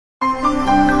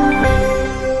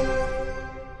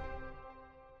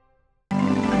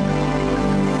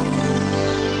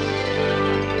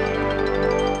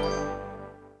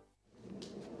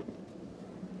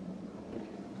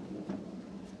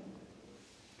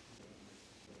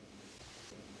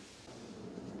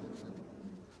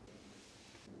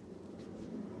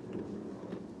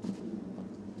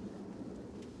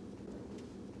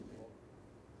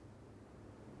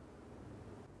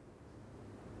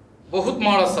बहुत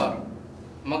मारा सर,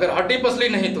 मगर हड्डी पसली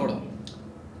नहीं तोड़ा।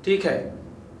 ठीक है,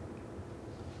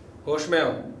 होश में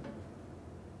आओ।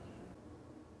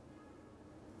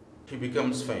 He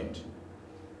becomes faint.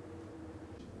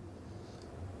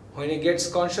 When he gets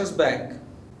conscious back,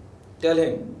 tell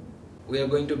him we are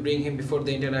going to bring him before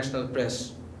the international press,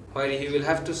 where he will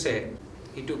have to say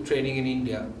he took training in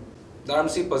India. The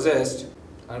arms he possessed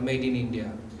are made in India.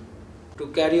 To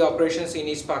carry operations in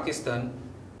East Pakistan,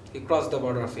 he crossed the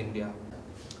border of India.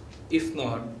 If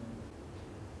not,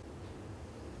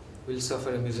 will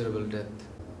suffer a miserable death.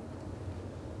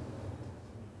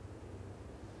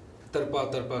 तरपा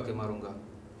तरपा के मारूंगा।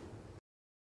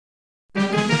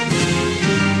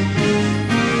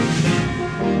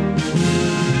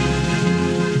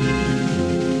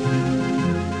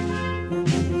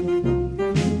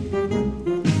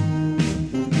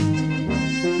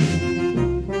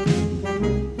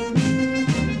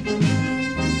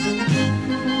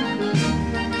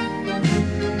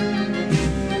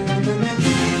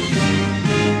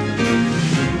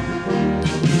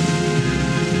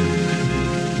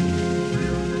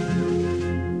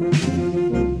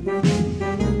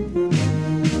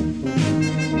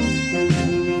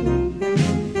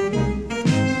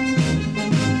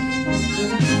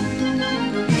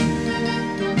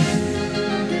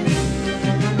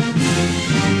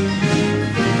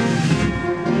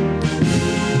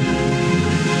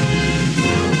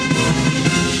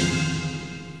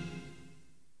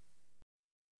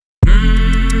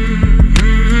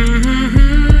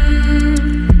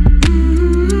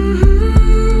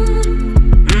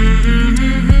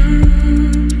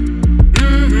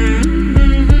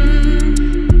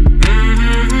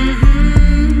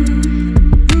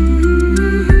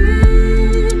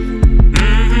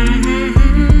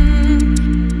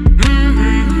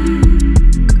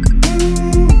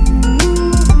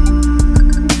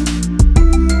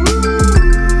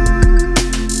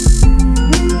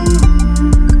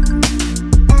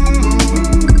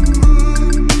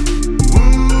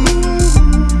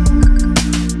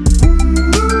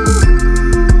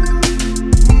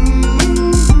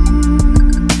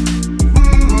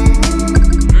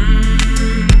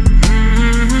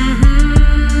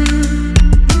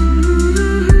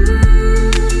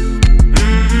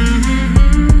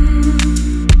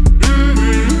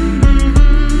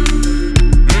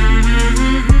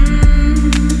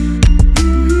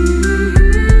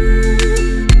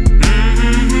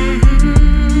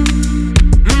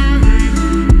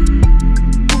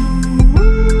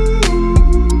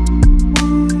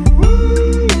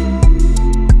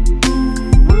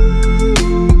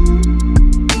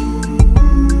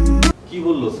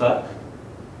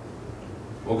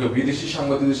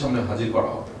 সামনে হাজির করা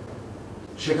হবে,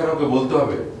 সেখানে ওকে বলতে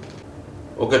হবে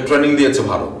ওকে training দিয়েছে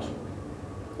ভারত,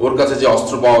 ওর কাছে যে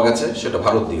অস্ত্র পাওয়া গেছে সেটা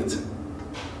ভারত দিয়েছে।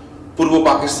 পূর্ব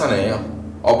পাকিস্তানে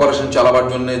অপারেশন চালাবার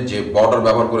জন্য যে বর্ডার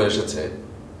ব্যবহার করে এসেছে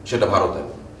সেটা ভারতের।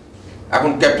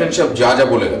 এখন ক্যাপ্টেন সাহেব যা যা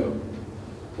বলে গেল,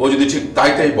 ও যদি ঠিক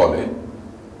তাই তাই বলে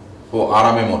ও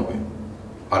আরামে মরবে,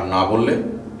 আর না বললে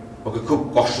ওকে খুব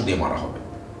কষ্ট দিয়ে মারা হবে।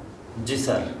 জি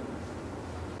স্যার।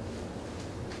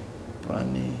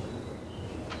 পানি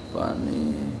পানি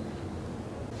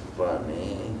পানি,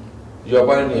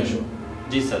 পানি নিয়ে এসো।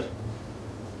 জি স্যার।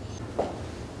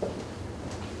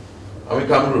 আমি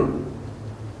Kamrul,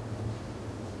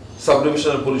 sub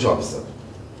divisional police officer.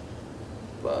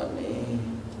 পানি।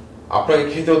 আপনাকে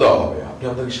খেতেও দেওয়া হবে, আপনি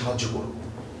আমাদেরকে সাহায্য করুন।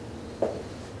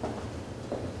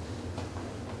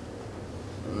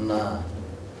 না।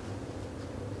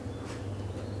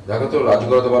 দেখো তো রাজি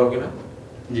করাতে পারো কিনা।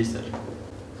 জি স্যার।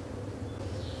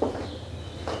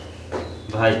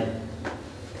 ভাই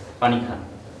পানি খান।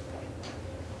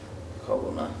 খাবো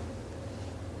না।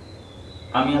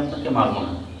 আমি আপনাকে মারবো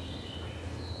না।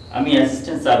 আমি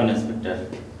assistant sub inspector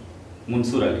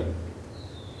Mansur Ali.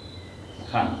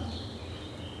 খান।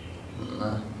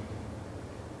 না,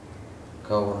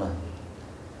 খাবো না।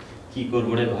 কি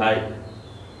করবো রে ভাই,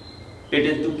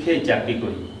 পেটের দুঃখে চাকরি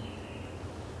করি।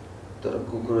 তোরা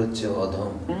কুকুরের চেয়ে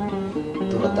অধম,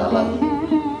 তোরা দালাল।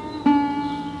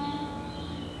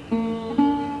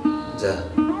 যা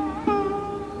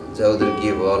যা, ওদের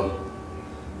গিয়ে বল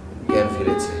জ্ঞান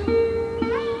ফিরেছে,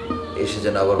 এসে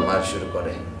যেন আবার মার শুরু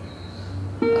করে,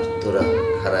 আর তোরা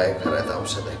খাড়ায় খাড়ায়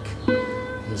তামসা দেখ।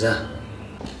 যা।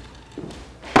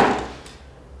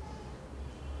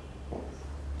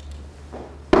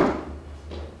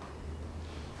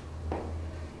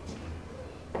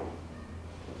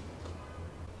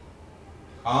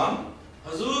 खान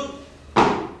हुजूर,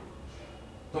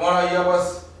 तुम्हारा यह बस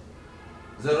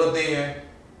जरूरत नहीं है,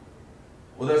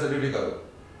 उधर से ड्यूटी करो।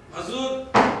 हुजूर।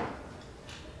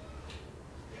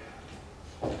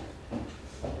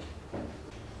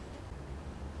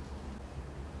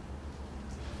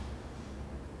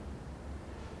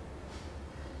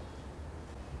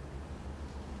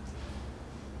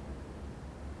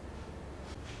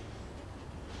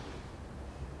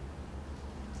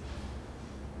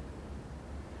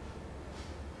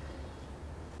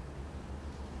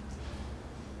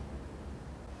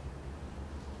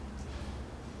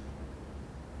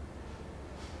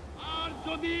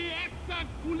 যদি একটা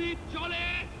গুলি চলে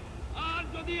আর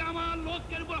যদি আমার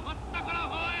লোকের উপর হত্যা করা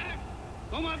হয়,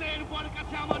 তোমাদের উপর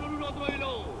কাছে আমার অনুরোধ রইল,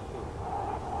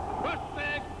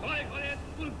 প্রত্যেক ঘরে ঘরে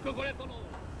তুর্ক করে তোলো।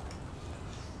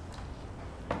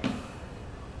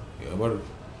 এবার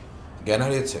জ্ঞান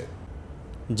হারিয়েছে?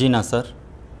 জি না স্যার।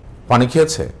 পানি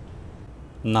খেয়েছে?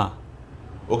 না।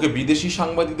 ওকে বিদেশি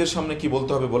সাংবাদিকদের সামনে কি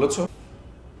বলতে হবে বলেছো?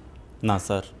 না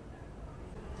স্যার।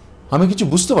 আমি কিছু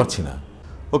বুঝতে পারছি না।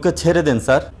 ওকে ছেড়ে দেন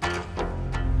স্যার।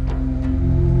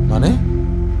 মানে?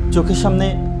 চোখের সামনে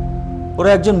ওরা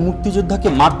একজন মুক্তিযোদ্ধাকে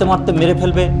মারতে মারতে মেরে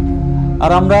ফেলবে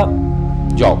আর আমরা।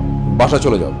 যাও, বাসা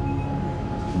চলে যাও।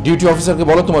 ডিউটি অফিসারকে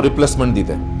বলো তোমার রিপ্লেসমেন্ট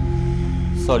দিতে।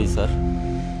 Sorry sir.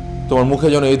 তোমার মুখে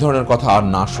যেন এই ধরনের কথা আর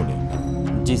না শুনি।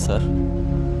 জি স্যার।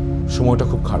 সময়টা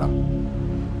খুব খারাপ।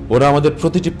 ওরা আমাদের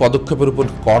প্রতিটি পদক্ষেপের উপর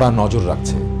কড়া নজর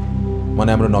রাখছে, মানে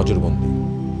আমরা নজরবন্দি।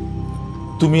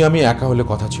 তুমি আমি একা হলে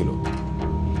কথা ছিল,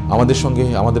 আমাদের সঙ্গে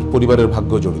আমাদের পরিবারের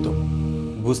ভাগ্য জড়িত।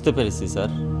 বুঝতে পেরেছি স্যার।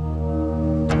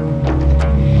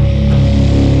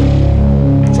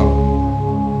 চলো।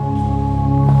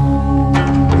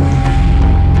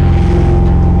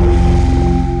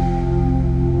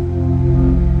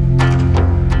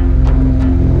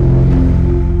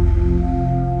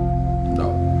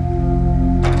 দাও,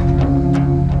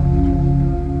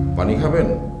 পানি খাবেন?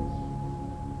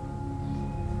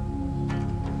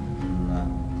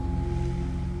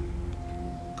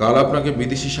 কাল আপনাকে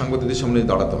বিদেশি সাংবাদিকদের সামনে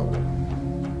দাঁড়াতে হবে।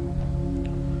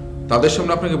 তাদের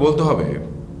সামনে আপনাকে বলতে হবে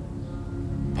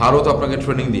ভারত আপনাকে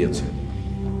ট্রেনিং দিয়েছে,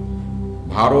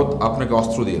 ভারত আপনাকে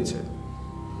অস্ত্র দিয়েছে,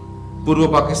 পূর্ব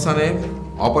পাকিস্তানে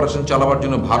অপারেশন চালাবার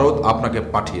জন্য ভারত আপনাকে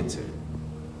পাঠিয়েছে।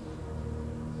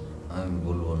 আমি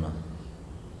বলবো না।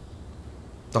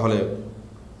 তাহলে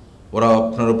ওরা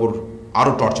আপনার উপর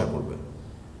আরো টর্চার করবে।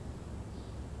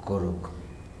 করুক।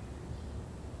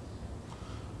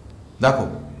 দেখো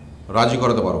রাজি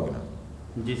করাতে পারো কিনা।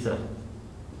 জি স্যার।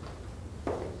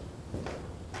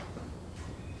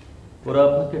 ওরা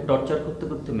আপনাকে টর্চার করতে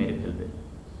করতে মেরে ফেলবে।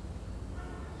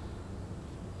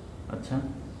 আচ্ছা,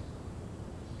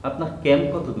 আপনার ক্যাম্প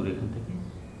কত দূর এখান থেকে?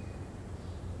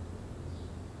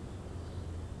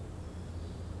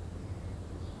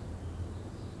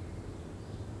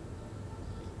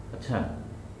 আচ্ছা,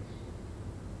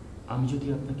 আমি যদি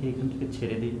আপনাকে এখান থেকে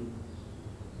ছেড়ে দিই,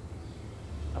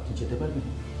 আপনি যেতে পারবেন?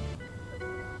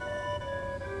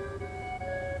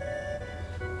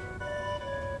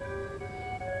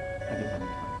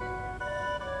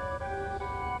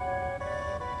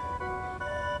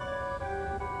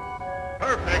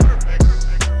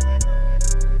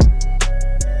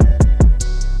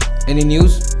 Any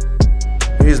news?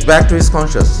 He is back to his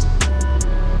conscious.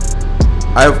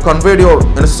 I have conveyed your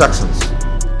instructions.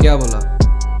 क्या बोला?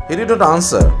 He did not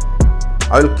answer.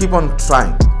 I will keep on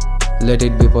trying. Let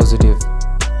it be positive,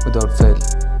 without fail.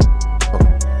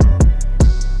 Okay.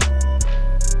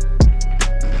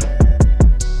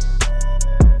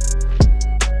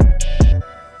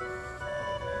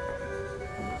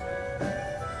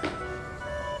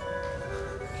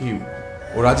 কি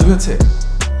ও রাজি হয়েছে?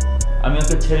 আমি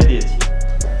ওকে ছেড়ে দিয়েছি।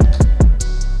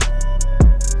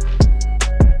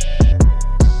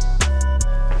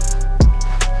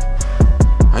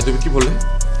 হ্যাঁ, তুমি কি বললে?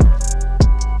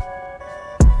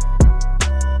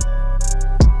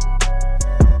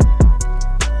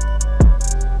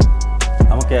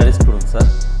 আমাকে অ্যারেস্ট করুন স্যার।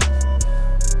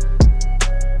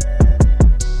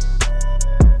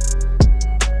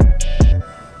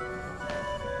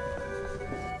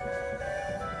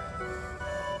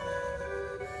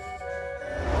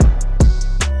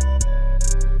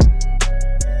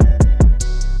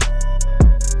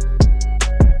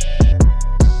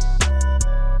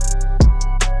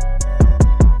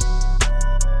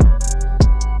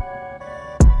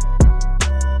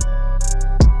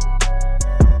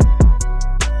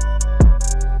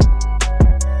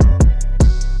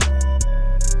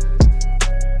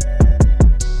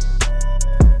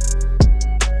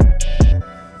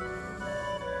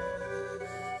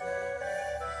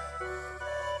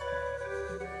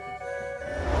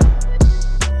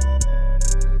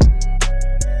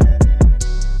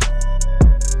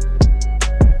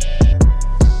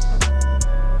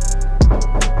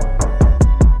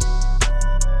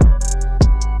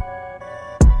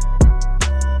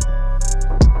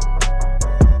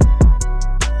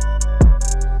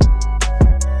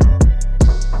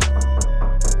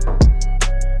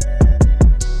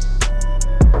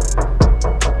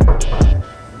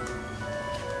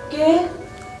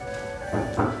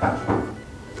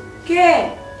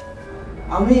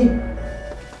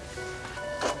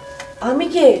 আমি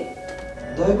কে?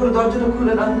 দয়া করে দরজাটা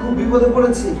খুলেন, আমি খুব বিপদে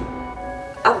পড়েছি।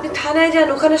 আপনি থানায় যান,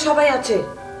 ওখানে সবাই আছে।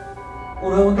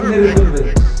 ওরা আমাকে মেরে ফেলবে।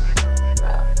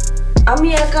 আমি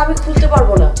একা, আমি খুলতে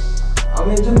পারবো না। আমি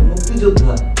একজন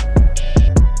মুক্তিযোদ্ধা।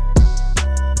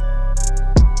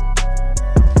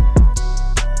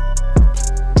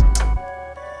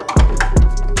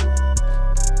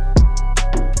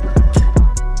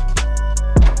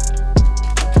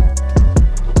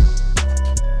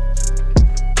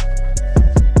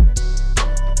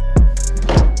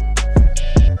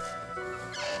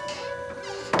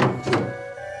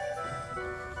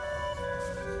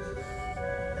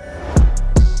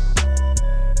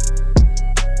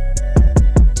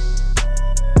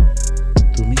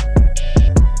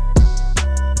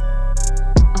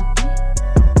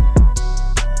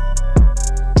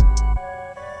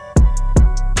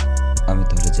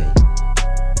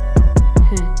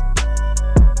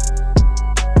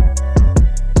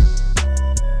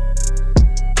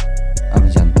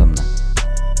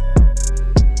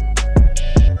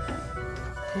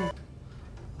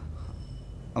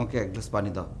 এক গ্লাস পানি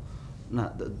দাও, না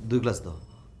 2 গ্লাস দাও।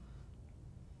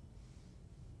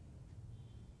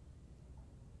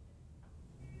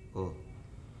 ও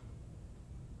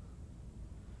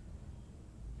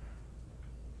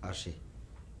আসি।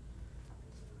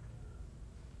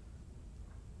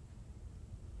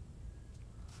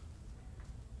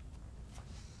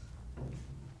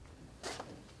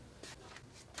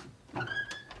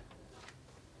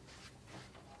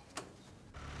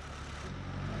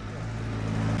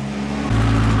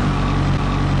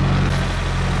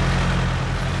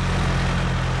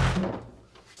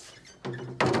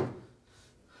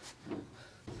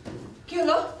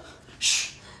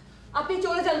 আপনি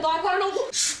চলে যান, দয়া করে না।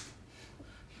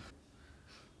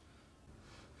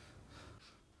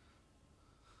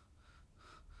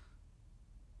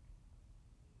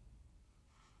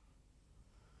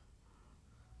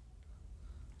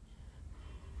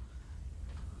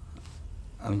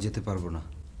 আমি যেতে পারবো না।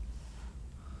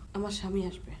 আমার স্বামী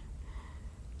আসবে।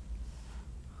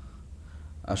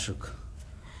 আসুক।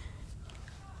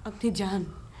 আপনি যান,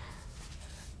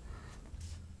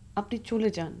 আপনি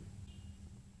চলে যান।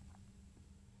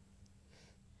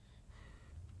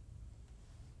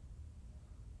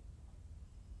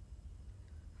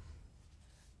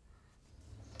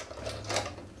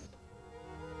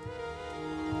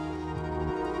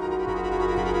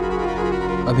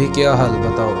 अभी क्या हाल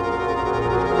बताओ?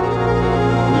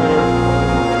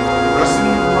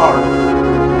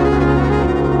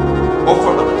 Hope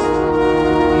for the best.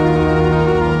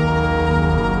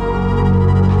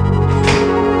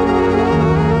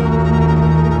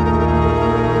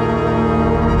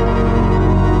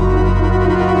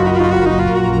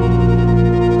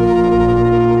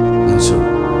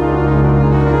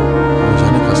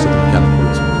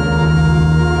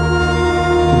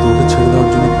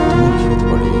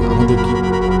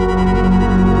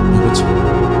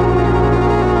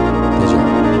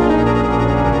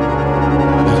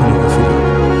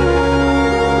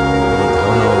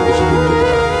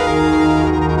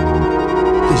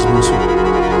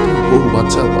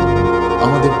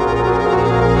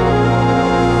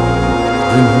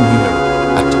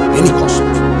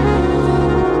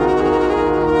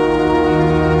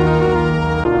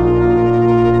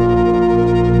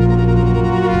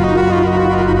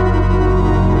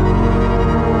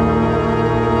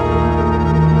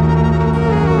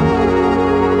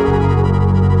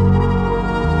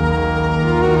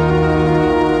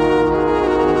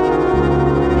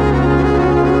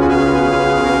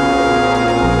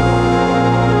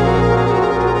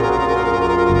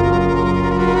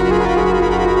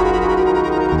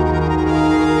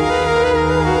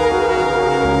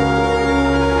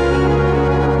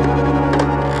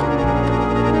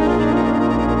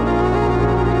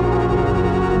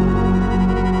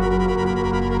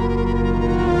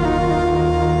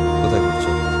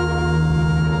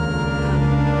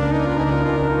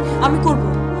 আমি করব।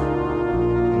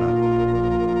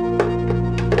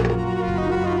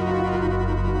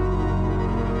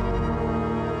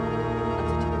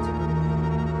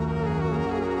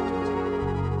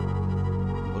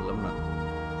 বললাম না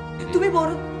তুমি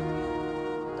বড়।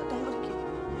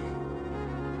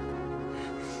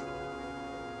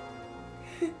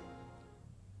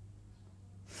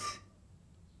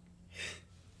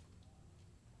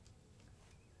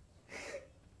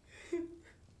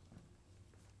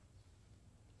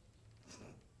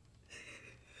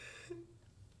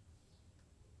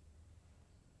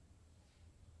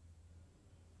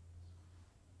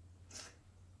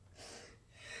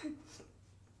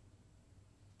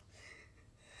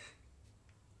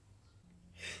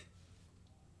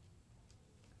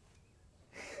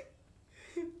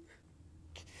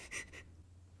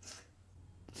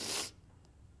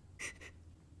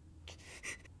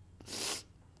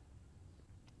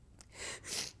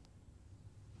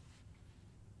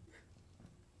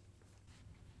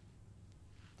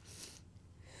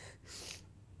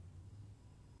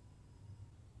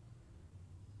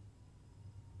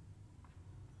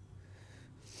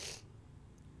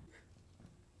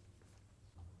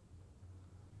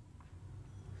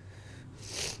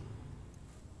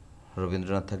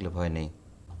 রবীন্দ্রনাথ থাকলে ভয় নেই,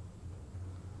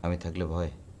 আমি থাকলে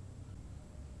ভয়।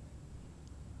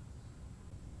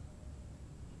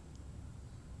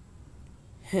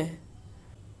 হ্যাঁ,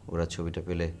 ওরা ছবিটা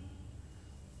পেলে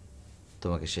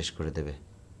তোমাকে শেষ করে দেবে।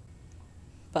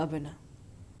 পাবে না।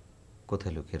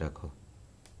 কোথায় লুকিয়ে রাখো?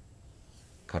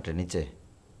 খাটের নিচে,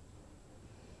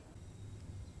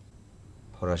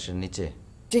 ফরাসের নিচে?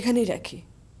 যেখানেই রাখি,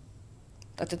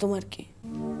 তাতে তোমার কি?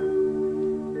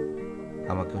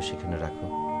 আমাকেও সেখানে রাখো।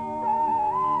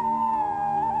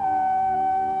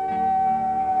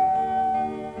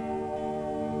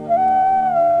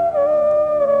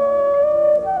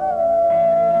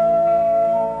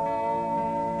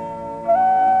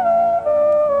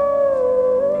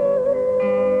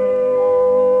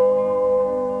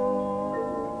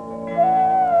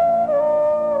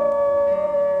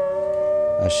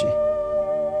 আসি।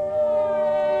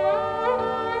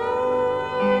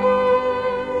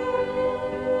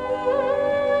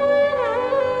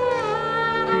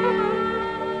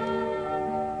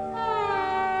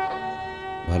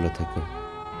 ভালো থেকো।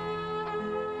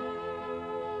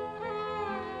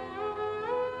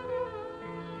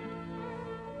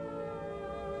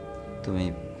 তুমি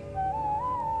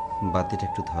বাতিটা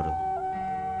একটু ধরো।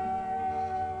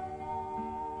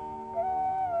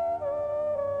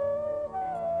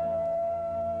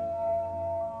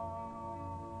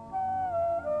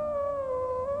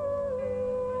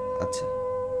 আচ্ছা,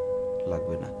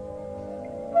 লাগবে না।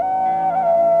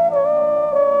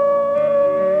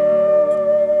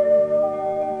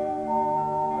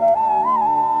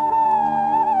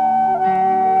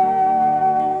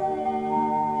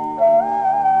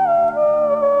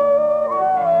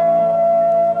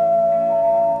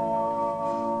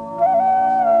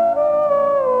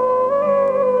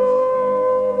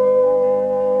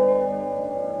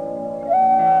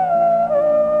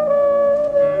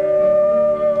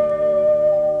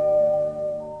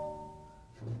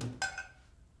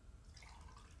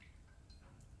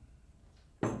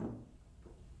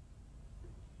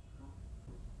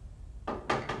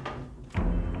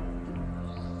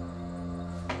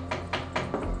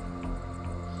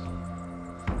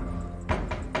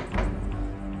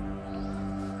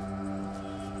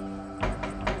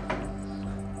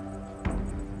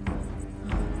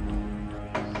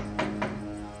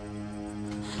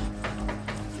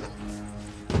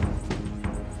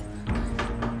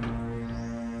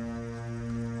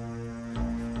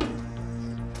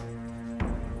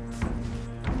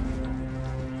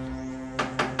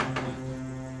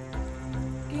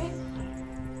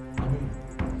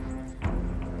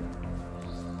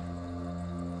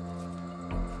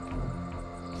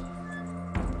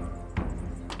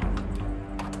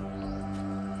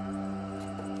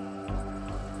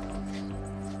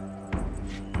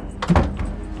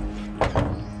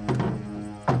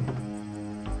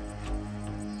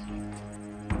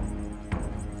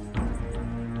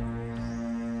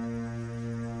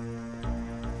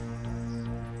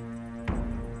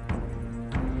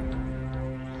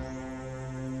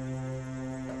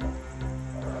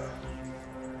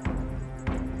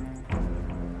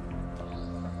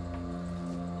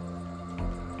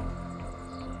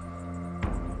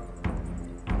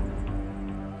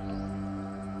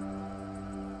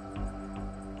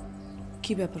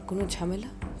 কি ব্যাপার, কোনো ঝামেলা?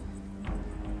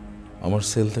 আমার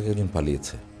সেল থেকে একজন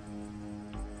পালিয়েছে।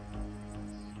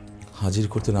 হাজির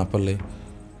করতে না পারলে?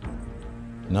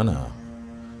 না না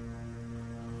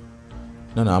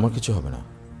না না, আমার কিছু হবে না,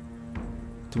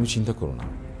 তুমি চিন্তা করো না।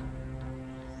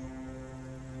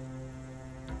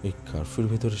 এই কারফিউর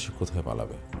ভেতরে সে কোথায়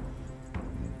পালাবে?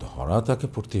 ধরা তাকে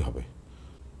পড়তেই হবে।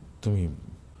 তুমি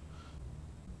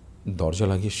দরজা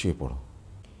লাগিয়ে শুয়ে পড়ো।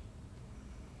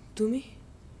 তুমি?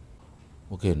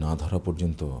 ওকে না ধরা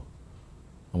পর্যন্ত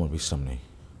আমার বিশ্রাম নেই।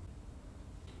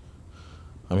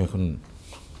 আমি এখন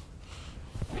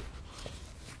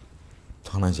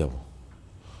থানায় যাব।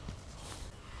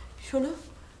 শোনো।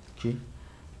 কি?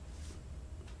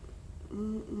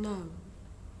 না,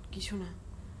 কিছু না।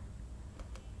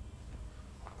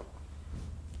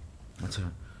 আচ্ছা,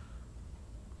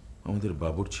 আমাদের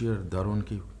বাবুর্চি আর দারোয়ান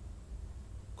কি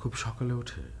খুব সকালে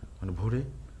ওঠে, মানে ভোরে?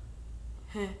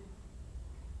 হ্যাঁ।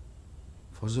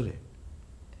 ফজরে?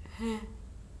 হ্যাঁ।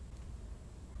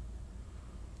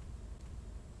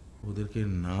 ওদেরকে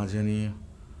না জানিয়ে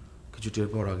কিছু টের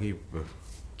পাওয়ার আগেই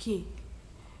কি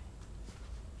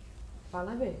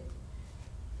পালাবে?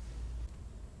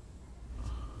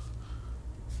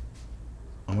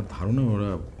 আমার ধারণা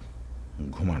ওরা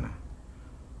ঘুমায় না,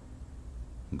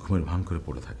 ঘুমের ভান করে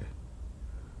পড়ে থাকে।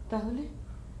 তাহলে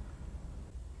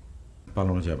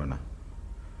পালানো যাবে না।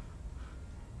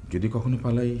 যদি কখনো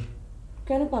পালাই।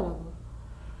 কেন পালাবো?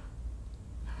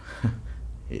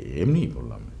 এমনিই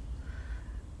বললাম।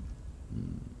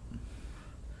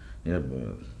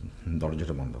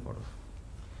 দরজাটা বন্ধ করো।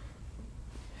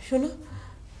 শোনো,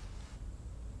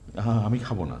 হ্যাঁ, আমি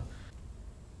খাবো না,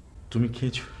 তুমি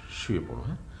খেয়ে শুয়ে পড়ো।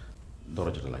 হ্যাঁ,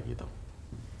 দরজাটা লাগিয়ে দাও।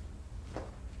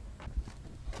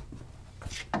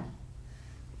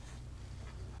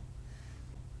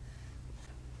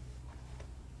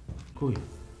 কই,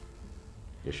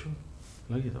 এসো,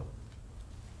 লাগিয়ে দাও।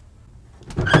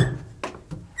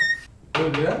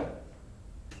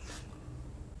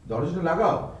 দরজাটা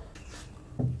লাগাও।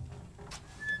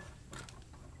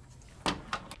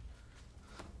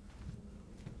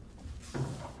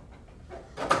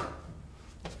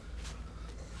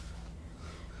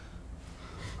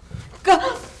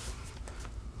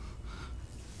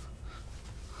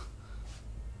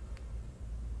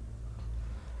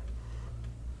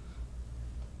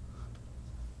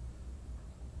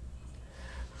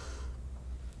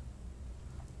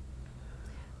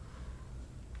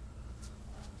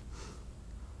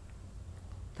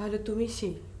 তাহলে তুমি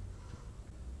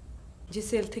যে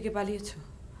সেল থেকে পালিয়েছ?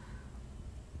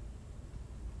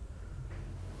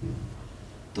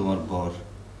 তোমার বর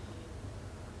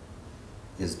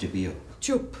এসডিপিও?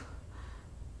 চুপ।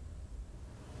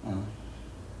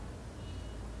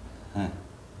 হ্যাঁ,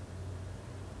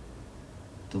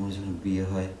 তোমার যখন বিয়ে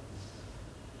হয়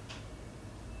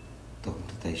তখন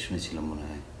তো তাই শুনেছিলাম, মনে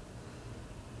হয়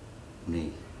উনি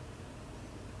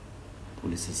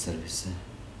পুলিশের সার্ভিসে।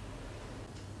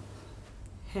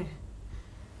 হ্যাঁ।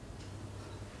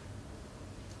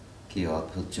 কি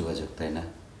অদ্ভুত যোগাযোগ, তাই না?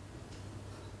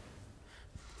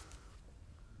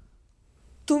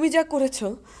 তুমি যা করেছো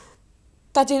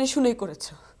তা জেনে শুনেই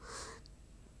করেছো।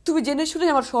 তুমি জেনে শুনে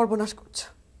আমার সর্বনাশ করছো।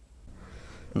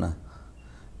 না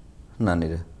না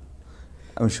নীরা,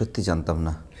 আমি সত্যি জানতাম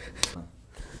না।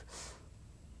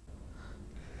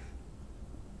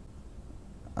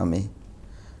 আমি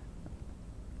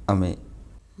আমি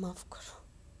মাফ করো।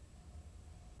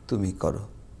 তুমি করো।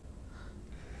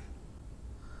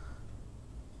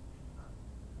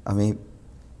 আমি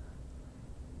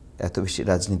এত বেশি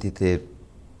রাজনীতিতে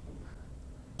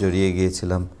জড়িয়ে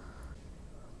গিয়েছিলাম,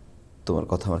 তোমার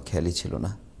কথা আমার খেয়ালই ছিল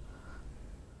না।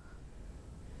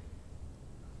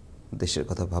 দেশের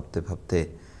কথা ভাবতে ভাবতে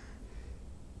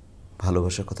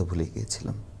ভালোবাসার কথা ভুলে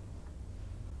গিয়েছিলাম।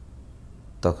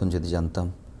 তখন যদি জানতাম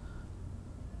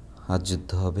আজ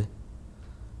যুদ্ধ হবে,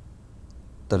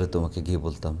 তাহলে তোমাকে গিয়ে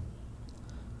বলতাম,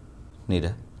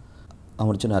 নীরা,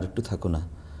 আমার জন্য আরেকটু থাকো না,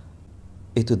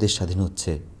 এই তো দেশ স্বাধীন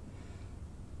হচ্ছে,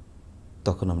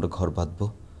 তখন আমরা ঘর বাঁধবো।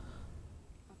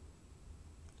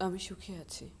 আমি সুখে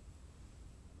আছি।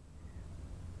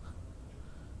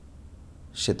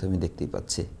 সে তো আমি দেখতেই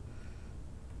পাচ্ছি।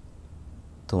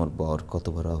 তোমার বর কত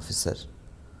বড় অফিসার।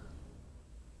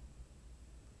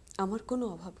 আমার কোনো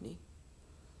অভাব নেই।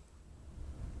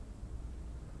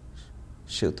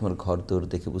 সেও তোমার ঘর দৌড়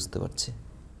দেখে বুঝতে পারছে।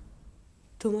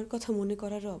 তোমার কথা মনে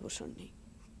করারও অবসর নেই।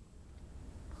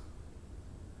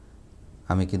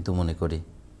 আমি কিন্তু মনে করি,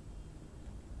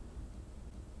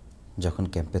 যখন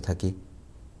ক্যাম্পে থাকি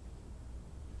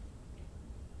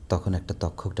তখন একটা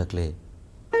তক্ষক ডাকলে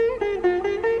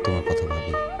তোমার কথা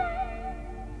ভাবি।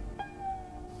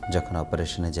 যখন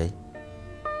অপারেশনে যাই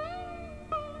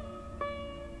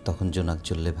তখন জোনাক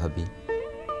চললে ভাবি।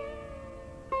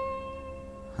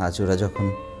 আজ ওরা যখন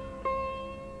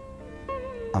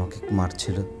আমাকে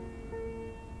মারছিল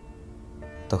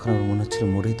তখন আমার মনে হচ্ছিল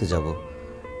মরেই তো যাব,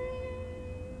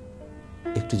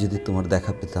 একটু যদি তোমার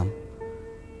দেখা পেতাম।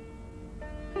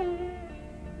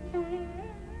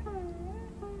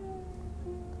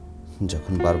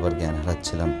 যখন বারবার জ্ঞান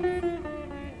হারাচ্ছিলাম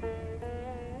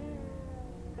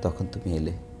তখন তুমি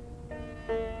এলে।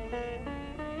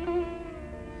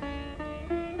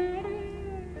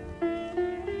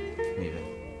 মীরা,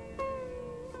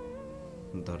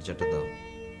 দরজাটা দাও,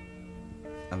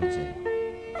 আমি যাই।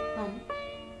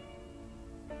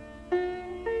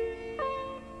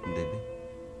 দেবে?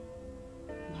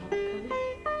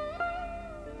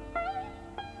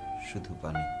 শুধু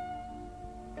পানি।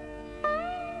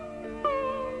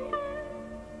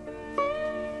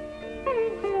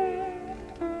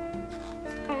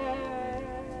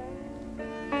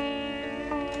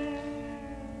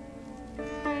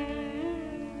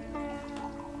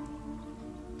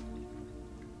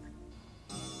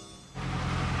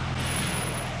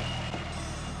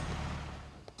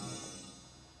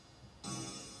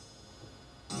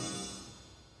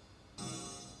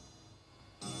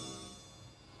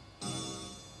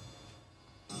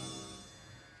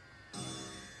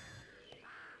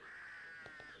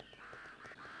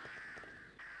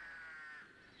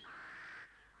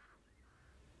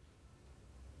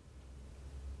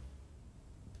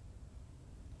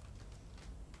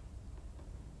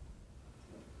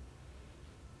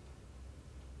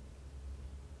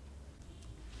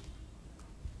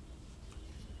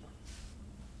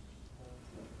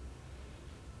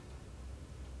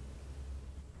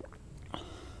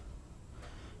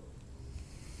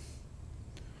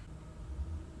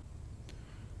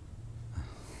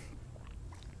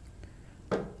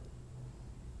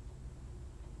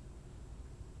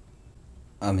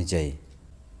 আমি যাই।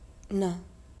 না,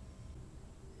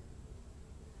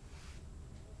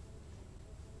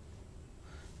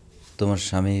 তোমার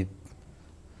স্বামী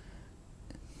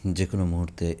যে কোনো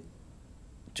মুহূর্তে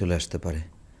চলে আসতে পারে।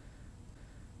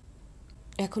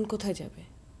 এখন কোথায় যাবে?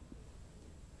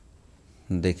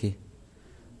 দেখি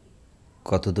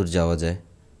কত দূর যাওয়া যায়।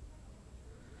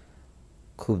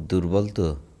 খুব দুর্বল তো,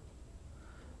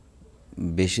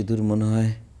 বেশি দূর মনে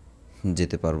হয়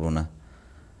যেতে পারবো না।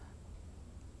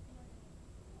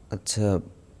 আচ্ছা,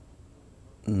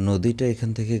 নদীটা এখান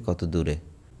থেকে কত দূরে?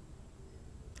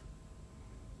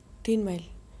 3 মাইল।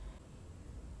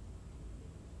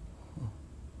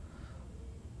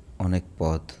 অনেক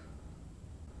পথ,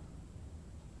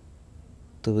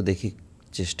 তবু দেখি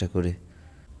চেষ্টা করে।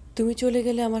 তুমি চলে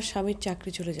গেলে আমার স্বামীর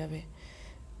চাকরি চলে যাবে,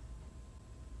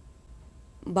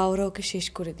 বাউরা ওকে শেষ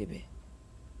করে দিবে,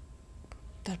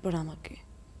 তারপর আমাকে।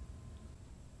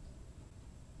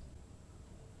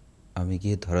 আমি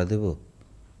গিয়ে ধরা দেব?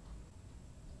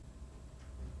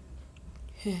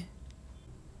 হ্যাঁ।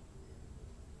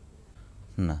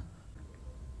 না,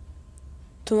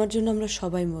 তোমার জন্য আমরা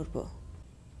সবাই মরব।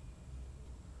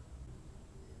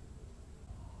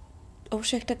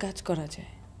 অবশ্য একটা কাজ করা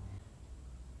যায়।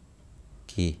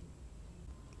 কি?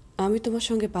 আমি তোমার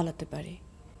সঙ্গে পালাতে পারি,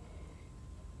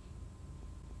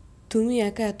 তুমি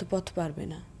একা এত পথ পারবে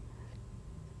না,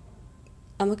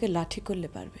 আমাকে লাঠি করলে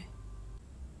পারবে।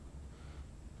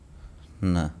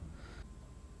 না।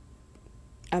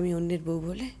 আমি অন্যের বউ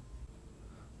বলে?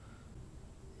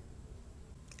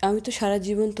 আমি তো সারা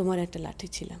জীবন তোমার একটা লাঠি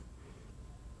ছিলাম,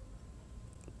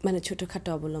 মানে ছোটখাটো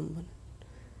অবলম্বন।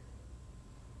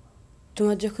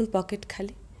 তোমার যখন পকেট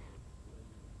খালি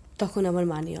তখন আমার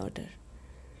মানি অর্ডার,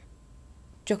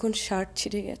 যখন শার্ট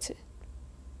ছিঁড়ে গেছে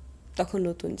তখন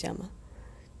নতুন জামা,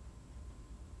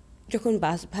 যখন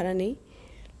বাস ভাড়া নেই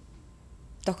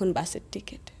তখন বাসের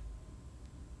টিকিট,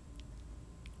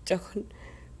 যখন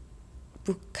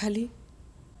বুক খালি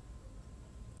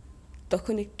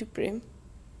তখন একটু প্রেম।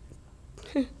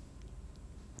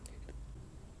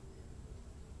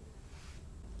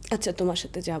 আচ্ছা, তোমার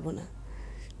সাথে যাব না,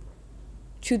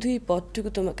 শুধু এই পথটুকু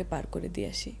তোমাকে পার করে দিয়ে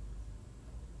আসি।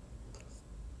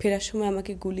 ফেরার সময়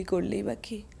আমাকে গুলি করলেই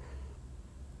বাকি,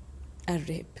 আর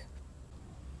রেপ।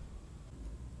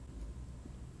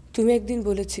 তুমি একদিন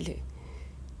বলেছিলে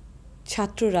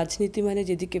ছাত্র রাজনীতি মানে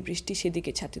যেদিকে বৃষ্টি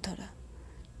সেদিকে ছাতি ধরা।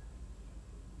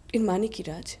 এর মানে কি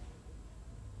রাজ?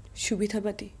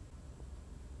 সুবিধাবাদী,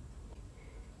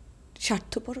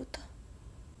 স্বার্থপরতা?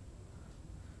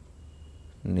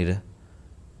 নীরা,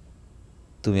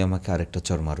 তুমি আমাকে আরেকটা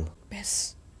চড় মারো, ব্যাস।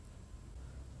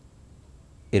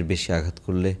 এর বেশি আঘাত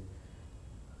করলে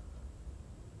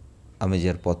আমি যে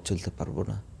আর পথ চলতে পারবো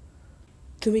না।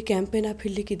 তুমি ক্যাম্পে না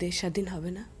ফিরলে কি দেশ স্বাধীন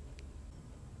হবে না?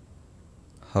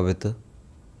 হবে তো।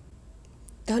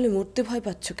 তাহলে মরতে ভয়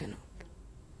পাচ্ছ কেন?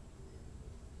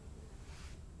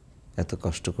 এত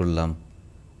কষ্ট করলাম,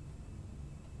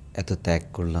 এত ত্যাগ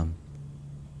করলাম,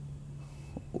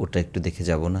 ওটা একটু দেখে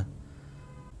যাব না?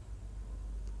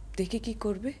 দেখে কি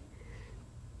করবে?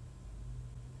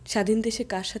 স্বাধীন দেশে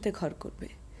কার সাথে ঘর করবে?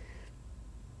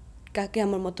 কাকে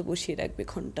আমার মতো বসিয়ে রাখবে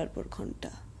ঘন্টার পর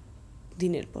ঘন্টা,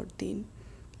 দিনের পর দিন,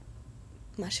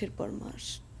 মাসের পর মাস?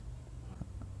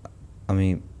 আমি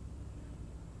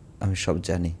আমি সব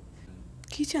জানি।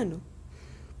 কি জানো?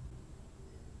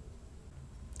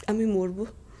 আমি মরব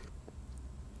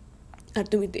আর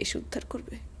তুমি দেশ উদ্ধার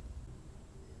করবে।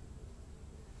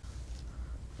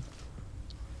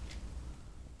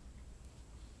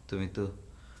 তুমি তো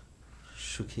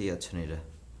সুখেই আছো নীরা,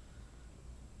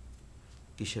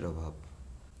 কিসের অভাব?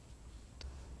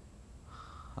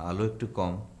 আলো একটু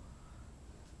কম,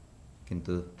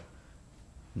 কিন্তু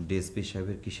ডিএসপি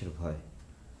সাহেবের কিসের ভয়?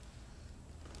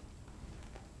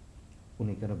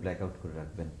 উনি কেন ব্ল্যাক আউট করে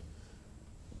রাখবেন?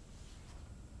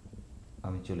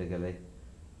 আমি চলে গেলে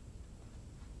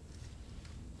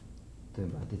তুমি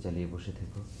বাতি চালিয়ে বসে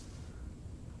থেকো।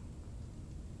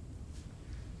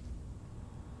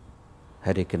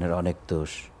 হ্যারিকেনের অনেক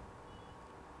দোষ,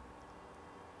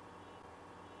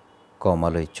 কম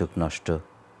আলোয় চোখ নষ্ট,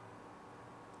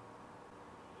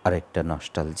 আরেকটা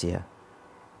নস্টালজিয়া,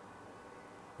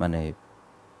 মানে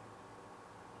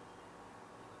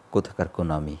কোথাকার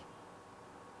কোন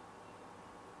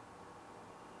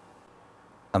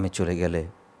আমি চলে গেলে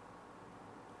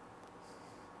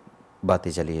বাতি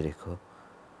জ্বালিয়ে রেখো।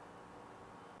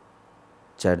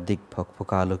 চারদিক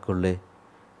ফকফকা আলো করলে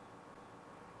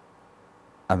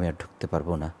আমি আর ঢুকতে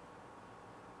পারবো না।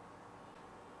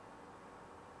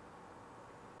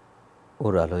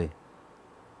 ওর আলোয়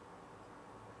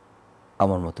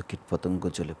আমার মতো কীটপতঙ্গ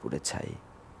জ্বলে পুড়ে ছাই।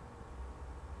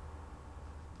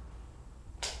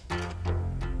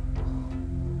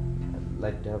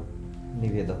 লাইটটা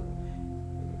নিভিয়ে দাও।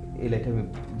 এই লাইটে আমি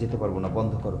যেতে পারবো না,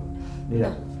 বন্ধ করো। নীরা,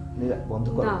 নীরা বন্ধ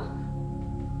করো। না।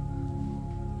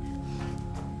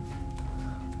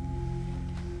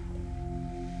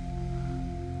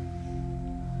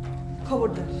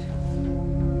 খবরদার।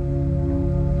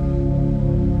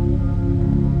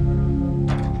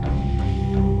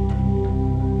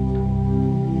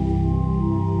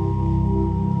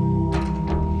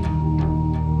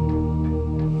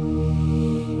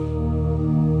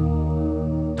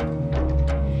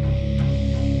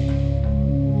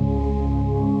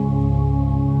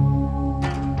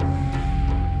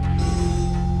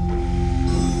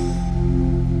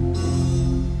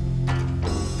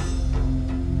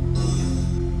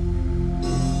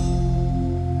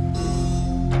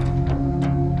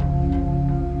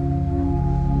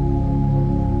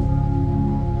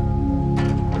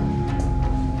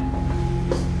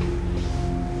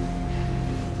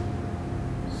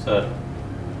 স্যার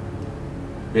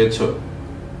পেয়েছো?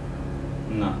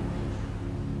 না।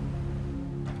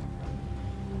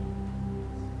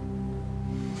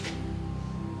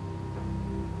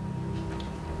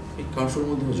 এই কার্ফুর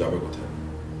মধ্যে যাবে কোথায়?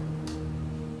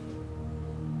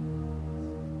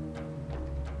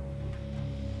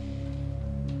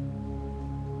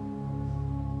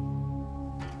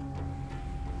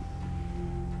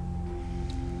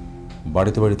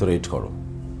 বাড়িতে বাড়িতে রেড করো।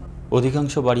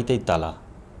 অধিকাংশ বাড়িতেই তালা।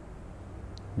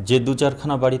 যে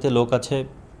 2-4খানা বাড়িতে লোক আছে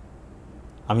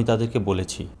আমি তাদেরকে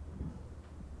বলেছি।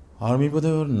 আর্মি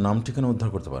বোধহয় ওর নাম ঠিকানা উদ্ধার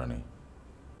করতে পারেনি।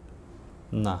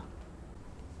 না।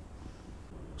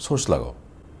 সোর্স লাগাও।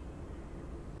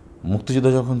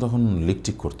 মুক্তিযোদ্ধা যখন তখন লিক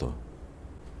টিক করতো।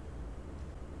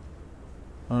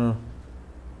 আর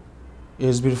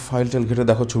এসবির ফাইল টাইল ঘেটে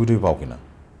দেখো ছবিটবি পাও কিনা।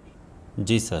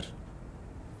 জি স্যার।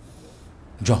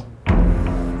 যাও।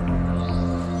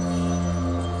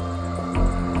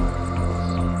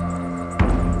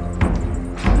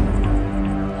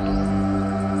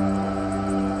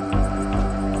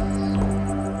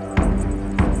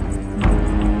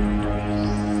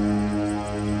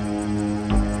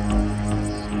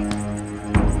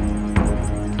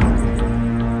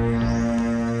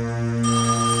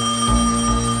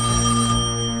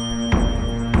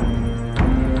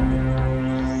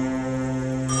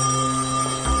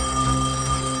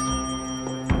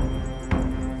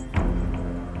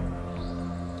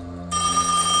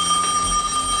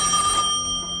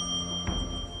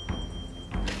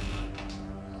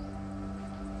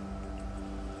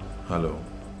 হ্যালো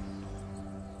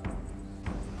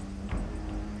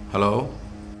হ্যালো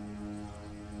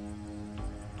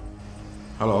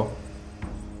হ্যালো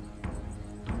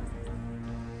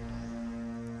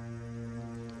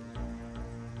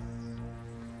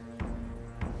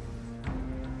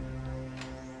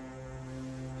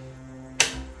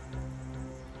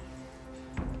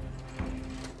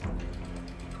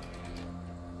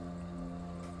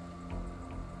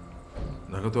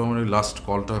দেখো তো আমার এই লাস্ট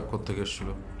কলটা কোত্থেকে এসেছিল।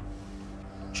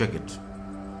 Check it.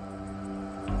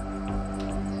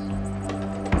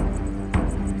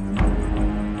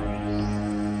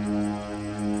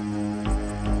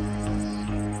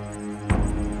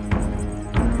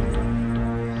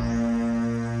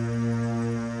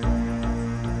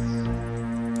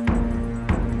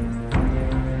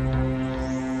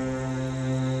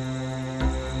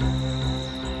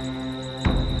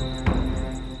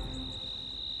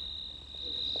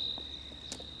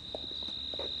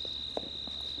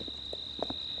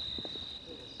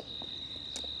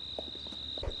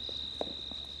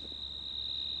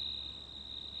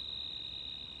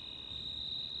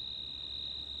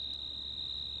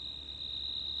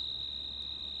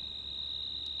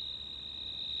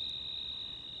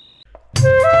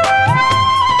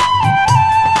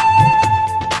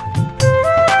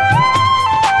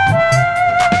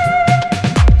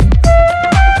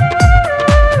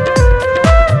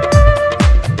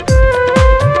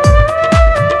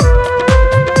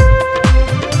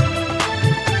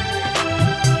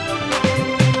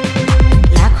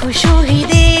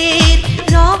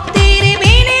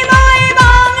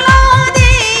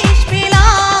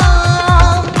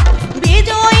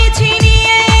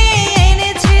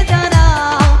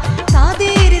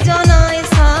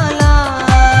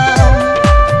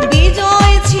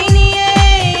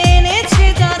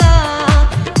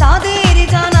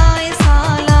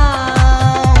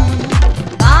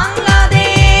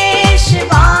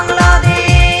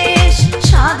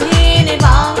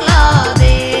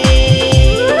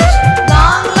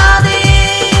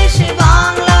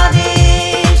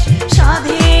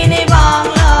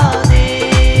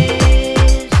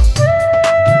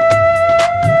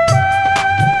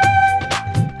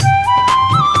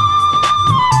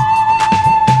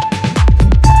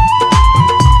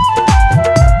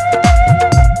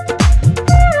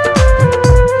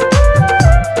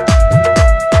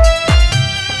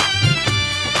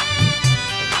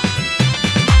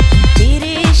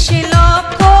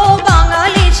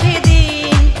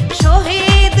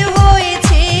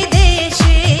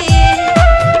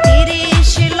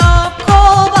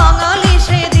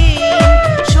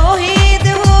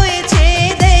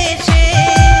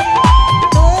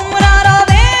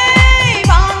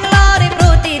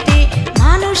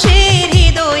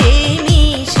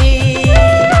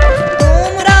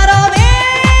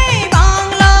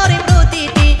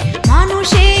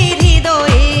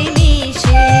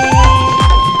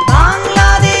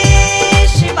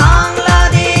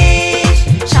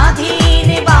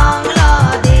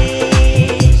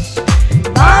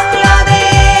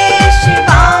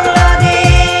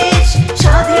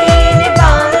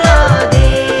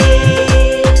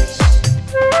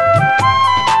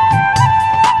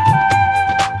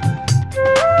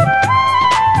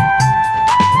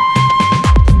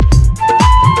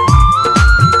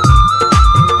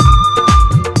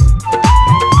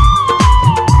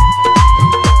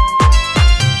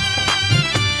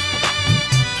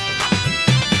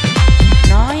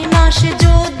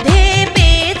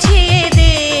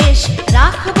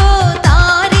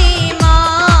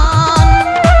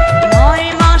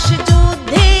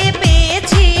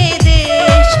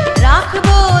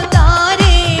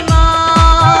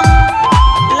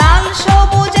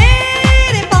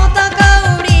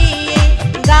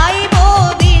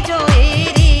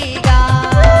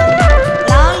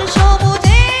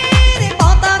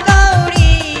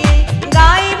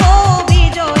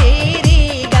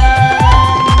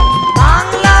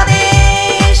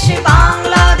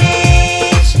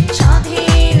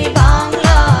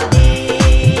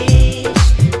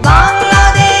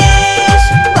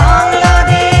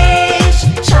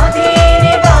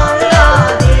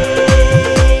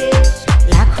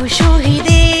 লাখো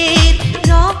শহীদের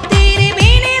রক্তের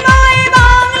বিনিময়ে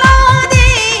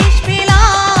বাংলাদেশ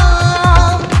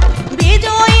পেলাম,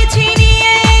 বিজয়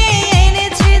ছিনিয়ে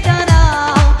এনেছে যারা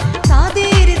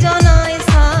তাদের জানাই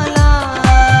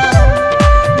সালাম,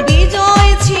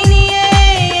 বিজয় ছিনিয়ে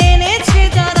এনেছে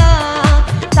যারা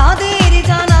তাদের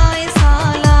জানাই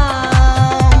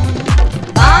সালাম।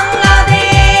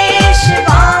 বাংলাদেশ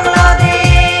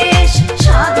বাংলাদেশ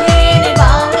স্বাধীন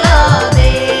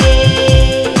বাংলাদেশ,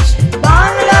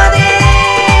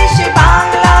 বাংলাদেশ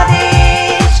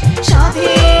বাংলাদেশ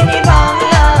স্বাধীন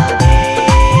বাংলাদেশ।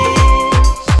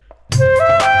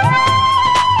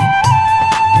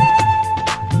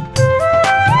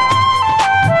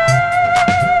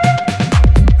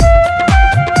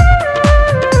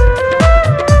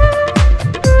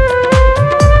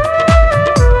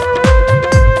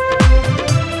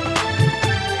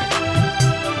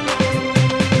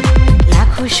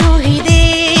 লাখো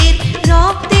শহীদের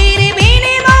রক্তের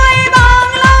বিনিময়ে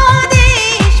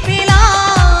বাংলাদেশ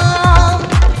পেলাম,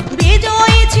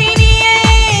 বিজয় ছিনিয়ে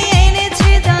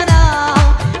এনেছে যারা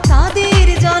তাদের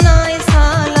জানাই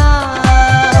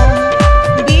সালাম,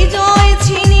 বিজয়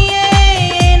ছিনিয়ে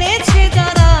এনেছে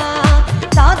যারা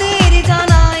তাদের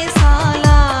জানাই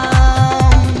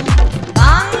সালাম।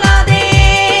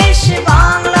 বাংলাদেশ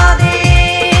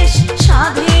বাংলাদেশ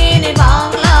স্বাধীন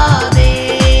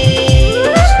বাংলাদেশ,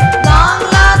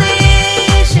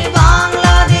 বাংলাদেশ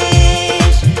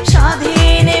বাংলাদেশ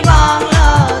স্বাধীন বাংলাদেশ।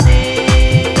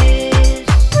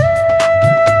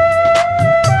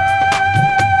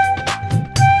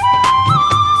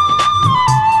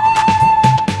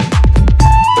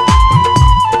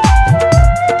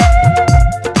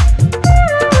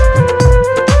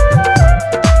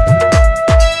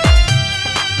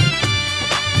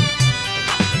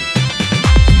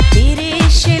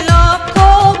 ৩০ লক্ষ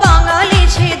বাঙালি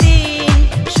সেদিন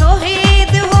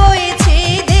শহীদ হয়েছে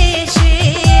দেশে,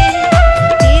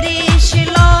 ৩০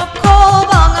 লক্ষ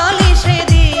বাঙালি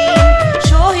সেদিন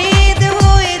শহীদ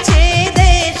হয়েছে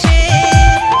দেশে।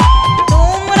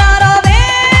 তোমরা রবে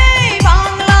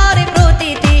বাংলার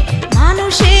প্রতিটি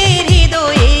মানুষের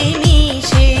হৃদয়ে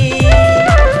মিশে,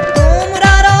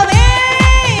 তোমরা রবে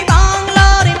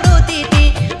বাংলার প্রতিটি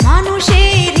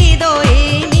মানুষের হৃদয়ে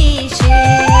মিশে।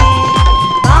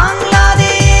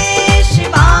 বাংলাদেশ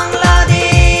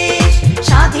বাংলাদেশ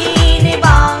স্বাধীন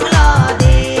বাংলাদেশ,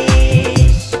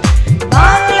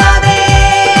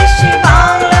 বাংলাদেশ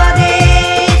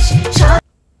বাংলাদেশ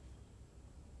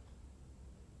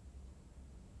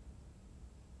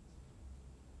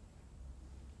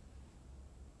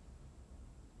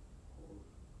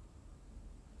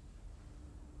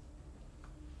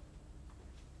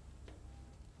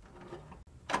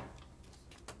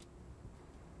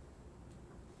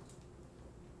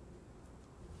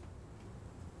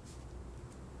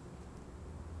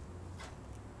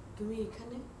তুমি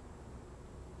এখানে?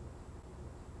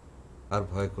 আর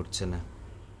ভয় করছে না?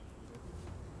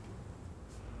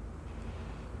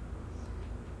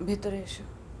 ভেতরে এসো।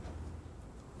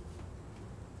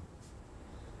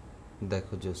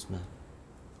 দেখো জ্যোৎস্না,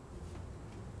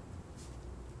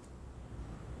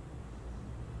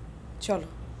 চলো।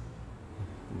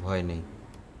 ভয় নেই।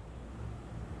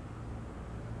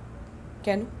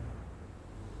 কেন?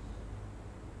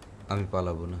 আমি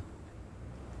পালাবো না।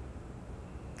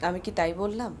 আমি কি তাই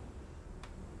বললাম?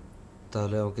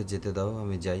 তাহলে আমাকে যেতে দাও,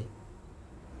 আমি যাই।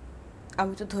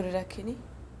 আমি তো ধরে রাখিনি।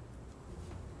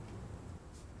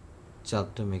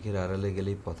 চাঁদটা মেঘের আড়ালে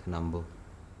গেলেই পথে নামবো।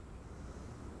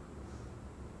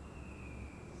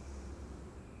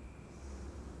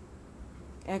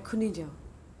 এখনই যাও।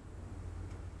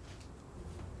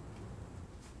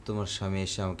 তোমার স্বামী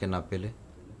এসে আমাকে না পেলে?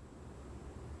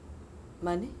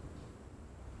 মানে?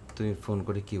 তুমি ফোন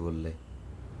করে কি বললে?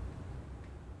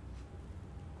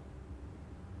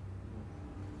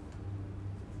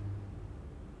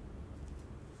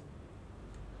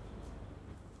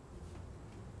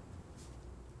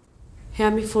 হ্যাঁ,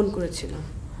 আমি ফোন করেছিলাম।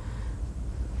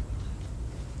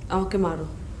 আমাকে মারো।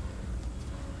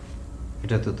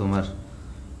 এটা তো তোমার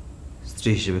স্ত্রী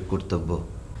হিসেবে কর্তব্য।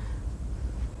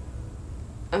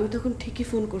 আমি তখন ঠিকই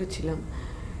ফোন করেছিলাম,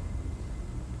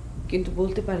 কিন্তু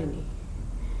বলতে পারিনি।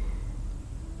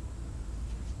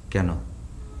 কেন?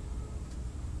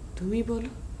 তুমি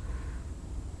বলো।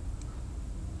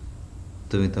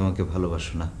 তুমি তো আমাকে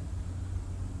ভালোবাসো না।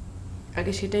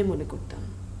 আগে সেটাই মনে করতাম।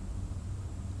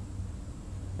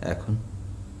 এখন?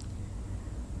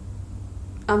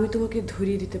 আমি তোমাকে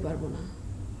ধরিয়ে দিতে পারবো না।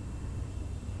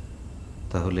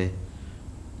 তাহলে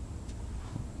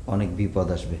অনেক বিপদ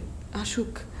আসবে।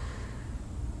 আসুক।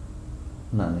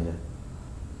 না নীরা,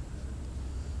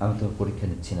 আমি তোমার পরীক্ষা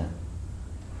নিচ্ছি না।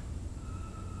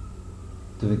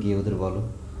 তুমি গিয়ে ওদের বলো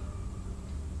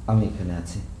আমি এখানে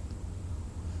আছি।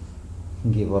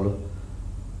 গিয়ে বলো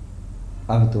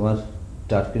আমি তোমার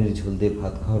টাটকিনের ঝোল দিয়ে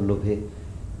ভাত খাওয়ার লোভে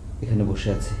এখানে বসে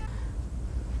আছি।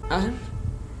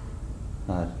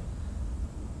 আর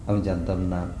আমি জানতাম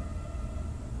না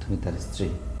তুমি তার স্ত্রী।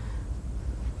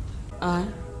 আর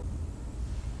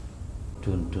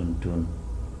টুন টুন টুন।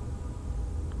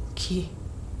 কি?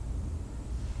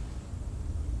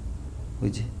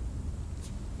 ওই যে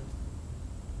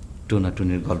টুনা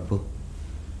টুনির গল্প।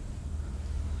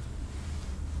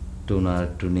 টুনা আর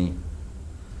টুনি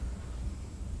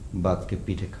বাঘকে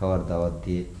পিঠে খাওয়ার দাওয়াত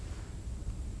দিয়ে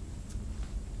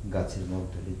গাছের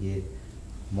মগডালে গিয়ে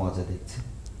মজা দেখছে।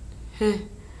 হ্যাঁ,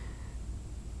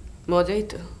 মজাই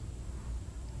তো,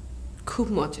 খুব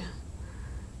মজা।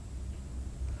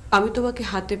 আমি তোমাকে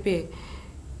হাতে পেয়ে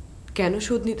কেন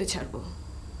শোধ নিতে ছাড়বো?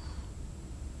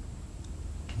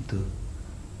 কিন্তু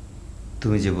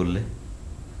তুমি যে বললে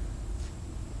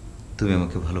তুমি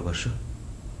আমাকে ভালোবাসো।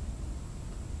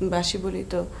 বাসি বলি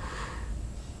তো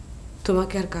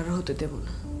তোমাকে আর কারো হতে দেব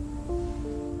না।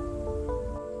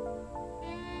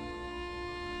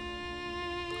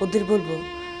 ওদের বলবো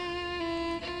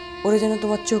ওরা যেন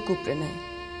তোমার চোখ উপড়ে নেয়,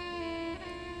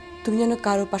 তুমি যেন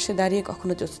কারো পাশে দাঁড়িয়ে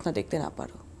কখনো জ্যোৎস্না দেখতে না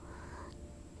পারো।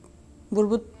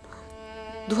 বলবো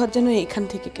দুহাত যেন এইখান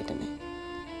থেকে কেটে নেয়,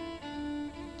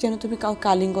 যেন তুমি কাউকে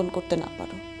আলিঙ্গন করতে না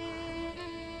পারো।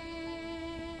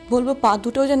 বলবো পা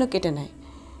দুটোও যেন কেটে নেয়,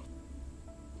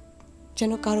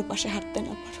 যেন কারো পাশে হাঁটতে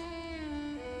না পারো,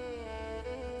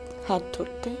 হাত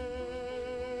ধরতে,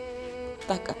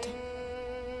 তাকাতে।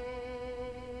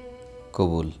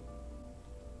 কবুল।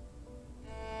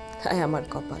 হায় আমার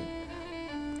কপাল,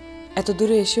 এত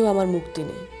দূরে এসেও আমার মুক্তি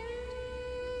নেই।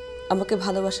 আমাকে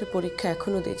ভালোবাসার পরীক্ষা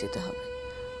এখনো দিয়ে যেতে হবে।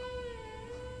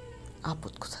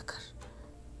 আপদ কোথাকার।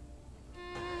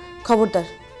 খবরদার,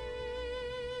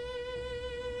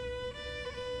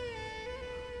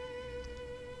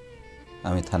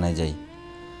 আমি থানায় যাই।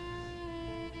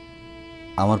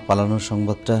 আমার পালানোর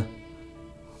সংবাদটা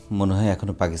মনে হয়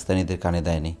এখনো পাকিস্তানিদের কানে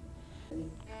দেয়নি।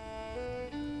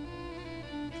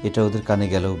 এটা ওদের কানে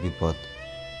গেলেও বিপদ।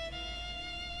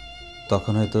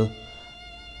 তখন হয়তো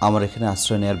আমার এখানে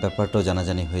আশ্রয় নেওয়ার ব্যাপারটাও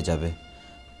জানাজানি হয়ে যাবে।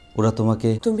 ওরা তোমাকে...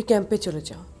 তুমি ক্যাম্পে চলে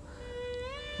যাও,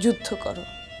 যুদ্ধ করো,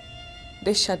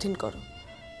 দেশ স্বাধীন করো।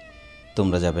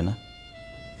 তোমরা যাবে না?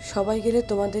 সবাই গেলে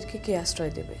তোমাদেরকে কে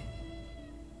আশ্রয় দেবে?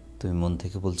 তুমি মন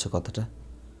থেকে বলছো কথাটা?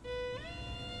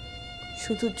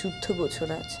 শুধু যুদ্ধ বোঝো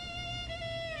রাজ,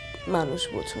 মানুষ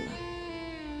বোঝো না।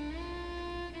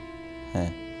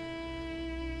 হ্যাঁ,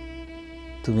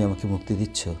 তুমি আমাকে মুক্তি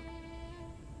দিচ্ছ।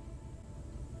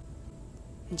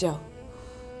 যাও।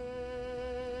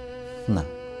 না।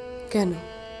 কেন?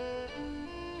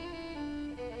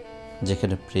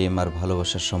 যেখানে প্রেম আর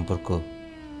ভালোবাসার সম্পর্ক,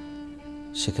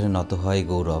 সেখানে নত হয়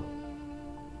গৌরব।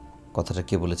 কথাটা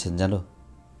কে বলেছেন জানো?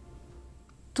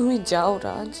 তুমি যাও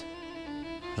রাজ।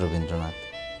 রবীন্দ্রনাথ।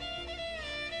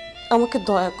 আমাকে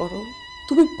দয়া করো,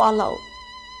 তুমি পালাও।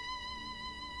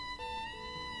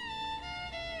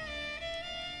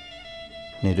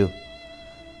 নিরু,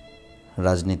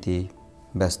 রাজনীতি,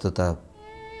 ব্যস্ততা,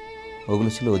 ওগুলো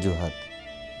ছিল অজুহাত।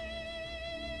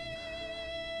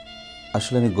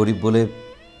 আসলে আমি গরিব বলে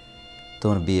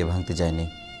তোমার বিয়ে ভাঙতে যাইনি।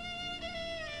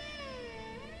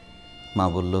 মা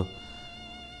বলল,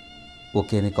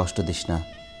 ওকে এনে কষ্ট দিস না।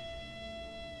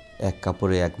 এক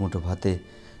কাপড়ে এক মুঠো ভাতে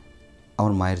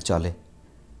আমার মায়ের চলে,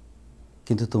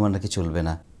 কিন্তু তোমার নাকি চলবে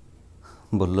না।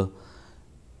 বলল,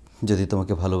 যদি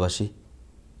তোমাকে ভালোবাসি,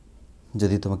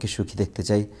 যদি তোমাকে সুখী দেখতে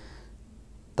চাই,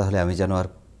 তাহলে আমি যেন আর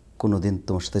কোনোদিন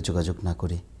তোমার সাথে যোগাযোগ না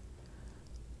করি।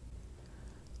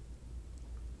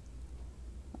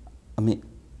 আমি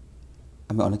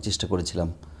অনেক চেষ্টা করেছিলাম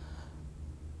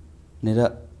নীরা,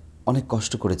 অনেক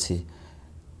কষ্ট করেছি,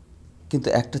 কিন্তু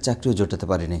একটা চাকরিও জোটাতে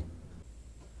পারিনি।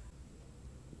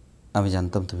 আমি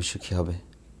জানতাম তুমি সুখী হবে,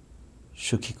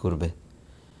 সুখী করবে।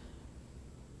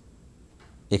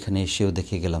 এখানে এসেও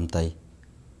দেখে গেলাম। তাই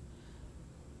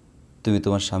তুমি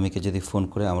তোমার স্বামীকে যদি ফোন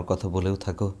করে আমার কথা বলেও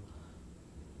থাকো,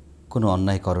 কোনো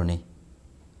অন্যায় করনি।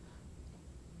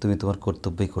 তুমি তোমার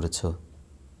কর্তব্যই করেছ,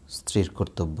 স্ত্রীর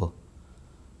কর্তব্য।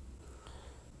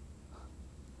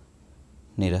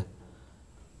 নীরা,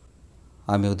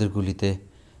 আমি ওদের গুলিতে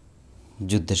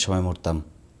যুদ্ধের সময় মরতাম।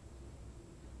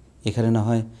 এখানে না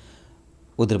হয়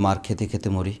ওদের মার খেতে খেতে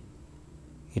মরি,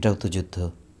 এটাও তো যুদ্ধ।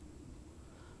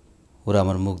 ওরা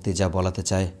আমার মুখ দিয়ে যা বলাতে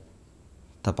চায়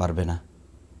তা পারবে না।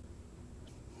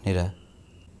 নীরা,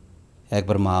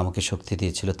 একবার মা আমাকে শক্তি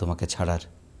দিয়েছিল তোমাকে ছাড়ার,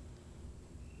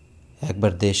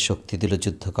 একবার দেশ শক্তি দিল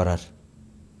যুদ্ধ করার,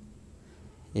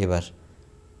 এবার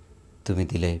তুমি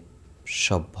দিলে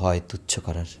সব ভয় তুচ্ছ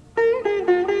করার।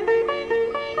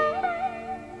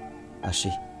 আসি।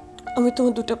 আমি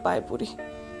তোমার দুটো পায়ে পড়ি,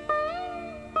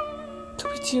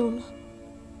 তুমি যেও না,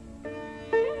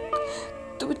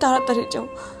 তুমি তাড়াতাড়ি যাও।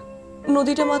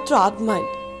 নদীটা মাত্র 8 মাইল,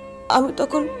 আমি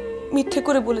তখন মিথ্যে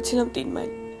করে বলেছিলাম 3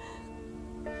 মাইল।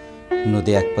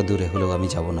 নদী 1 পা দূরে হলেও আমি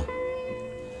যাব না।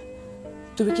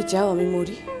 তুমি কি চাও আমি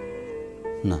মরি?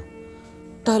 না।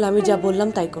 তাহলে আমি যা বললাম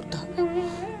তাই করতে হবে।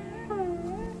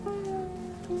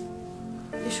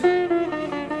 এসো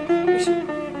এসো।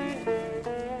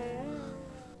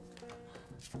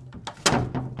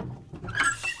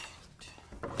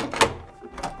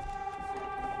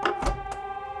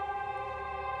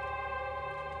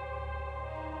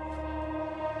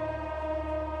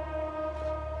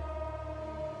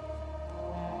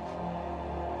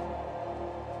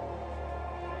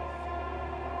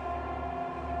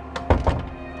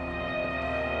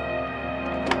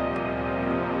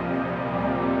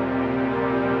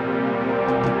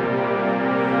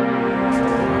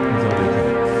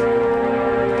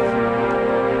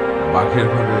 বাঘের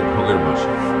ভাবে ভোগের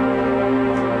বসে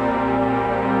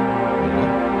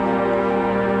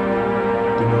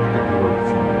তুমি আমাকে দুবার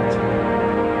ফোন করেছিলে,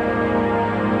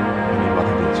 আমি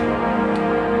বাধা দিয়েছিলাম,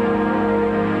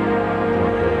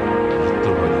 তোমাকে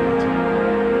মৃত্যুর ভয় দেখাচ্ছি।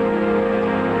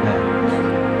 হ্যাঁ,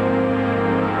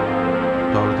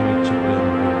 তাহলে তুমি ইচ্ছে করে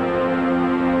আমাকে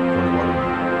ফোনে বলো না।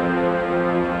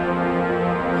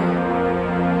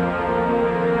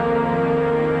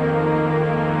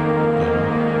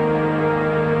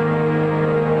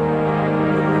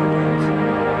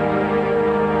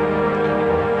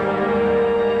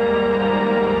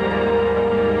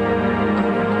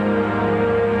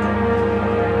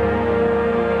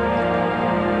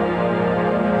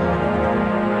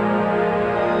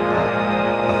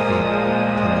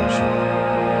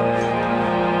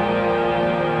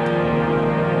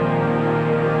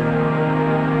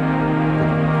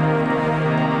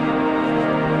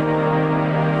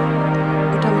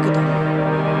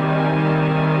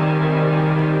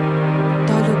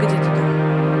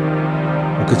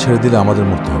 ছেড়ে দিলে আমাদের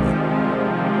মরতে হবে।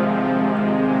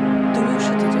 তুমি ওর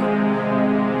সাথে যাও,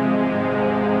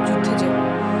 যুদ্ধে যাও।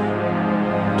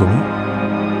 তুমি?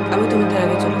 আমি তোমাদের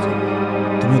আগে চলে যাব।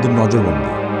 তুমি ওদের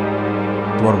নজরবন্দি,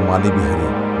 তোমার মালি বিহারি,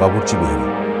 বাবুর্চি বিহারি,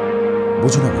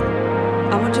 বুঝো না কেন?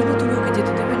 আমার জন্য তুমি ওকে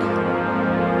যেতে দেবে না?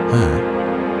 হ্যাঁ।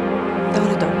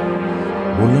 তাহলে দাও।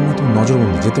 বললাম না তুমি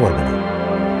নজরবন্দি, যেতে পারবে না।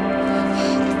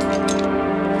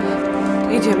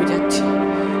 এই যে আমি যাচ্ছি।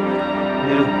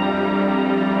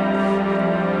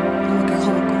 আমাকে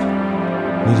ক্ষমা করো।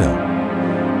 নীরা,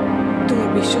 তোমার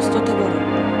বিশ্বস্ততা বড়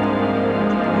না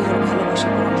আর ভালোবাসা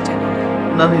বড় আমি জানি না।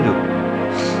 না নীরু,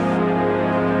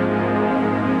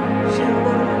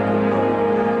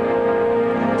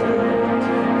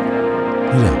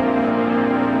 নীরা,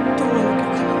 তোমরা আমাকে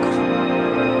ক্ষমা করো।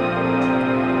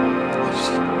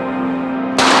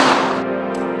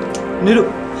 নীরু,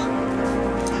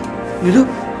 নীরু,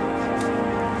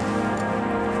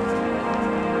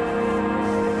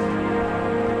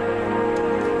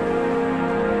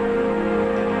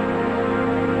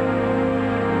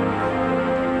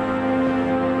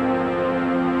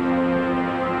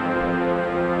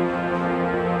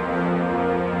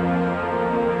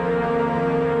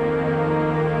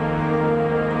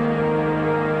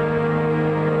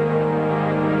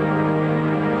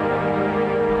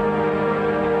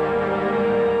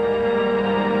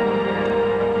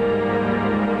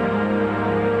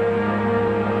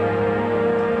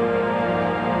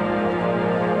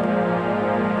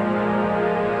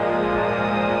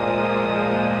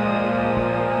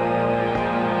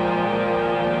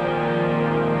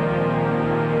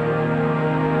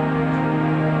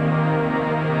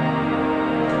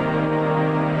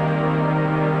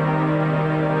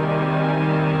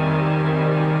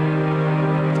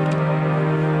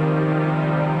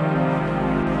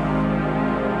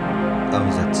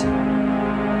 আমি যাচ্ছি।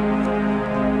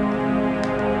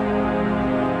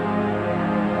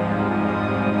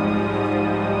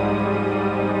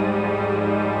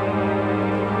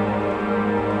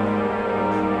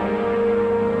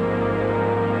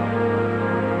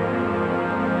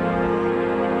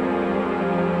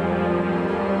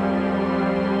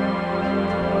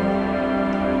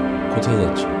 কোথায়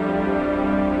যাচ্ছ?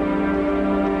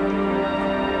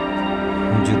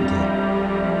 যুদ্ধে।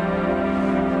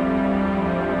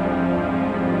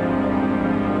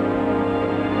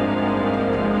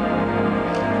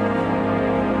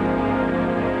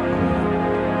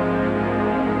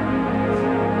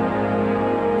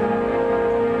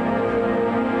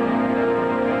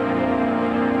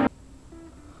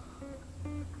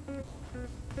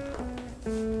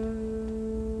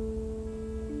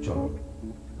 চলো।